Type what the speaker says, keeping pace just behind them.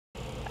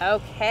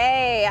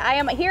Okay, I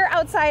am here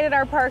outside at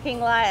our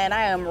parking lot and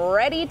I am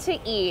ready to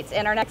eat.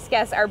 And our next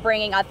guests are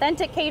bringing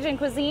authentic Cajun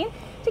cuisine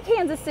to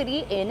Kansas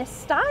City in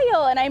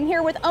style. And I'm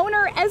here with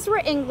owner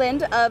Ezra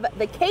England of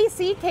the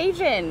KC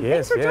Cajun.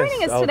 Yes, thanks for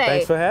joining us today.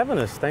 Thanks for having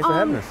us. Thanks for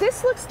having us.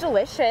 This looks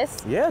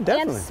delicious. Yeah,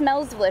 definitely. And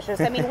smells delicious.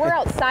 I mean, we're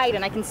outside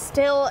and I can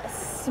still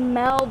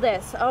smell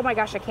this. Oh my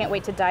gosh, I can't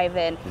wait to dive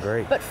in.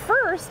 Great. But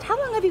first, how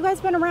long have you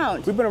guys been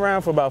around? We've been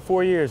around for about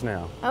 4 years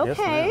now.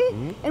 Okay.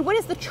 Yes, And what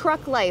is the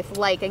truck life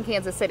like in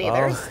Kansas City?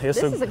 This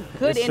is a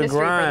good industry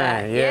for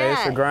that. Yeah,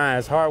 it's a grind.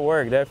 It's hard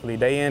work, definitely.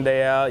 Day in,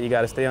 day out. You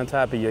got to stay on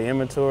top of your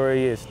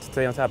inventory,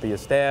 stay on top of your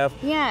staff.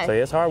 Yeah. So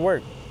it's hard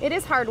work. It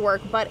is hard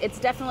work, but it's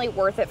definitely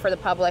worth it for the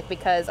public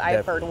because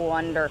I've heard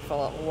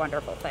wonderful,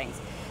 wonderful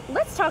things.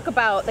 Let's talk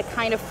about the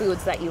kind of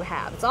foods that you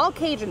have. It's all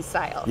Cajun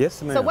style.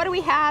 Yes, ma'am. So what do we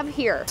have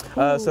here?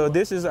 So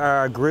this is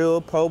our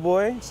grilled po'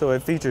 boy. So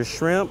it features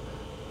shrimp,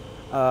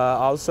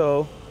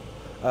 also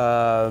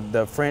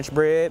the French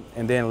bread,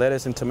 and then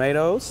lettuce and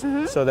tomatoes.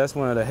 So that's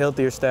one of the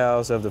healthier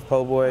styles of the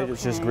po' boy.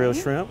 It's just grilled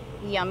shrimp.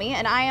 Yummy.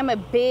 And I am a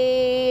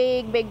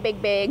big,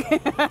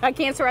 I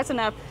can't stress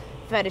enough,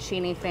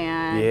 fettuccine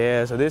fan.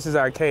 Yeah, so this is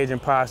our Cajun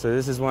pasta.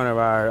 This is one of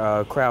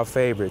our crowd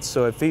favorites.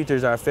 So it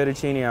features our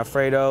fettuccine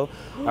Alfredo,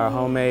 our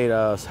homemade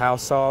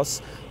house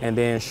sauce, and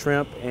then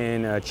shrimp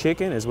and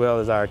chicken, as well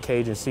as our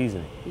Cajun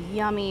seasoning.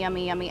 Yummy,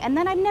 yummy, yummy. And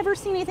then I've never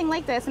seen anything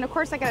like this, and of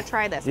course I gotta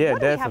try this. Yeah,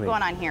 what definitely. do we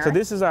have going on here? So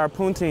this is our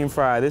poutine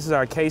fry. This is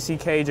our KC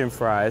Cajun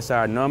fry. It's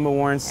our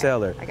 #1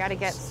 seller. I gotta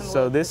get some.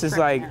 So this is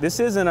like, this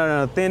isn't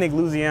an authentic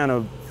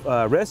Louisiana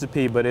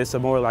recipe, but it's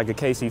more like a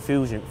KC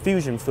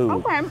fusion food.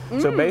 Okay.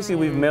 So basically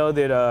we've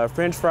melded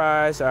French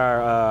fries,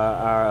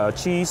 our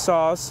cheese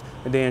sauce,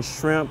 and then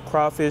shrimp,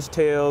 crawfish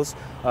tails,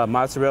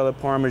 mozzarella,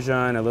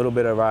 Parmesan, a little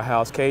bit of our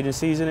house Cajun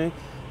seasoning.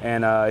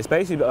 And it's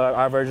basically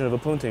our version of a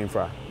poutine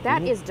fry.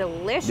 That is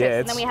delicious. Yeah,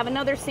 and then we have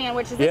another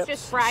sandwich. Is this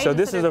just fried? So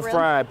this is a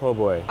fried po'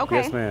 boy. Okay.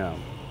 Yes, ma'am.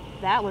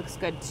 That looks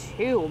good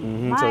too.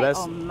 My, So that's,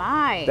 oh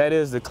my. That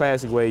is the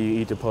classic way you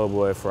eat the po'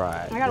 boy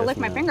fried. I gotta lick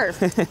my fingers.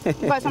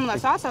 Put some of the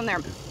sauce on there.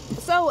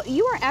 So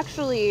you are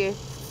actually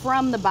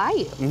from the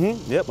bayou.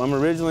 Yep, I'm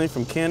originally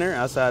from Kenner,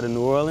 outside of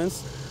New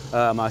Orleans.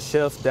 My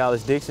chef,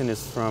 Dallas Dixon,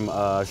 is from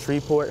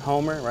Shreveport,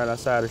 Homer, right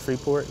outside of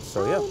Shreveport.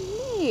 So yeah.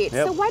 Yep.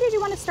 So why did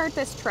you want to start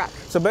this truck?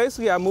 So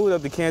basically I moved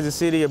up to Kansas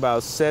City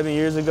about 7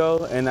 years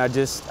ago, and I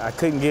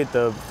couldn't get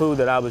the food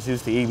that I was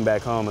used to eating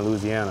back home in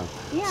Louisiana.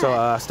 Yeah. So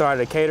I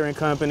started a catering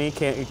company,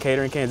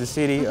 Catering Kansas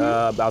City,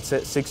 about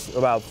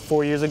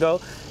 4 years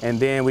ago, and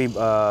then we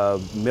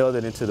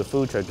melded into the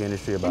food truck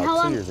industry about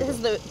 2 years ago.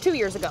 This is 2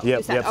 years ago. Yep,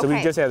 you said. yep. So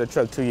we just had the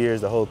truck 2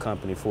 years, the whole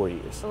company 4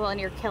 years. Well, and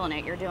you're killing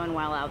it. You're doing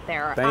well out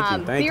there. Thank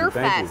you. Beer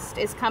Fest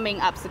is coming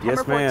up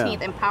September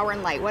 14th in Power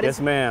and Light. What is?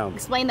 Yes, ma'am.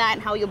 Explain that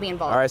and how you'll be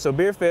involved. All right, so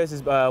Beer Fest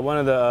is one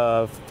of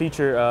the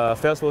feature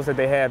festivals that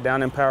they have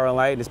down in Power and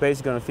Light. It's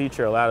basically going to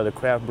feature a lot of the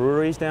craft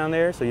breweries down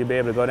there, so you'll be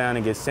able to go down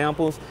and get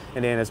samples,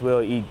 and then as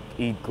well eat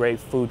great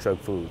food truck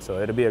food.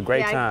 So it'll be a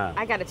great time.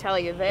 I got to tell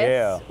you,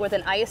 this with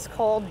an ice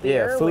cold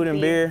beer. Yeah, food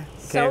and beer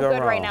can't go wrong. So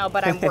good right now,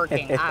 but I'm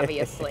working,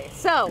 obviously.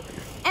 So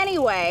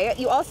anyway,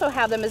 you also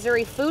have the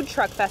Missouri Food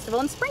Truck Festival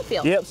in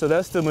Springfield. Yep, so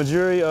that's the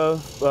majority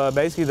of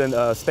basically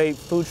the state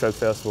food truck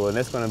festival, and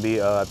that's going to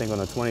be I think on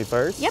the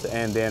 21st. Yep.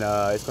 And then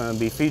it's going to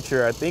be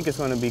featured, I think it's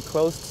going to be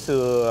close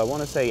to, I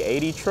want to say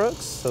 80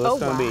 trucks. So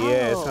it's going to be,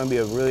 it's going to be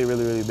a really,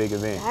 really, really big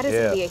event. That is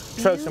going to be a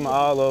huge trucks from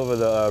all over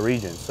the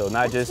region, so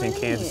not just in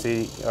Kansas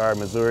City or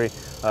Missouri,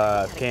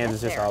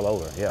 Kansas, just all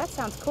over. Yeah. That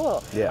sounds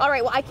cool. Yeah. All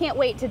right, well, I can't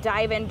wait to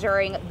dive in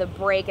during the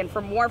break. And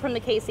for more from the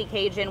KC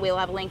Cajun, we'll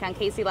have a link on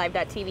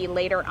kclive.tv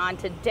later on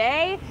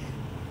today.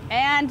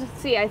 And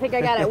see, I think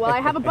I got it. Well,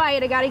 I have a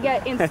bite. I got to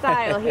get in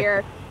style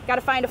here. Got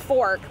to find a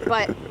fork.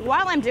 But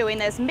while I'm doing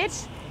this, Mitch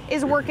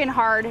is working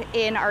hard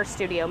in our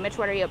studio. Mitch,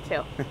 what are you up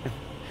to?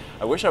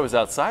 I wish I was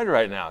outside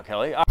right now,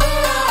 Kelly.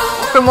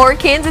 For more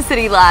Kansas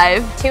City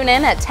Live, tune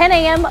in at 10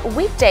 a.m.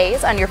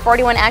 weekdays on your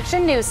 41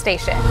 Action News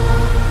Station.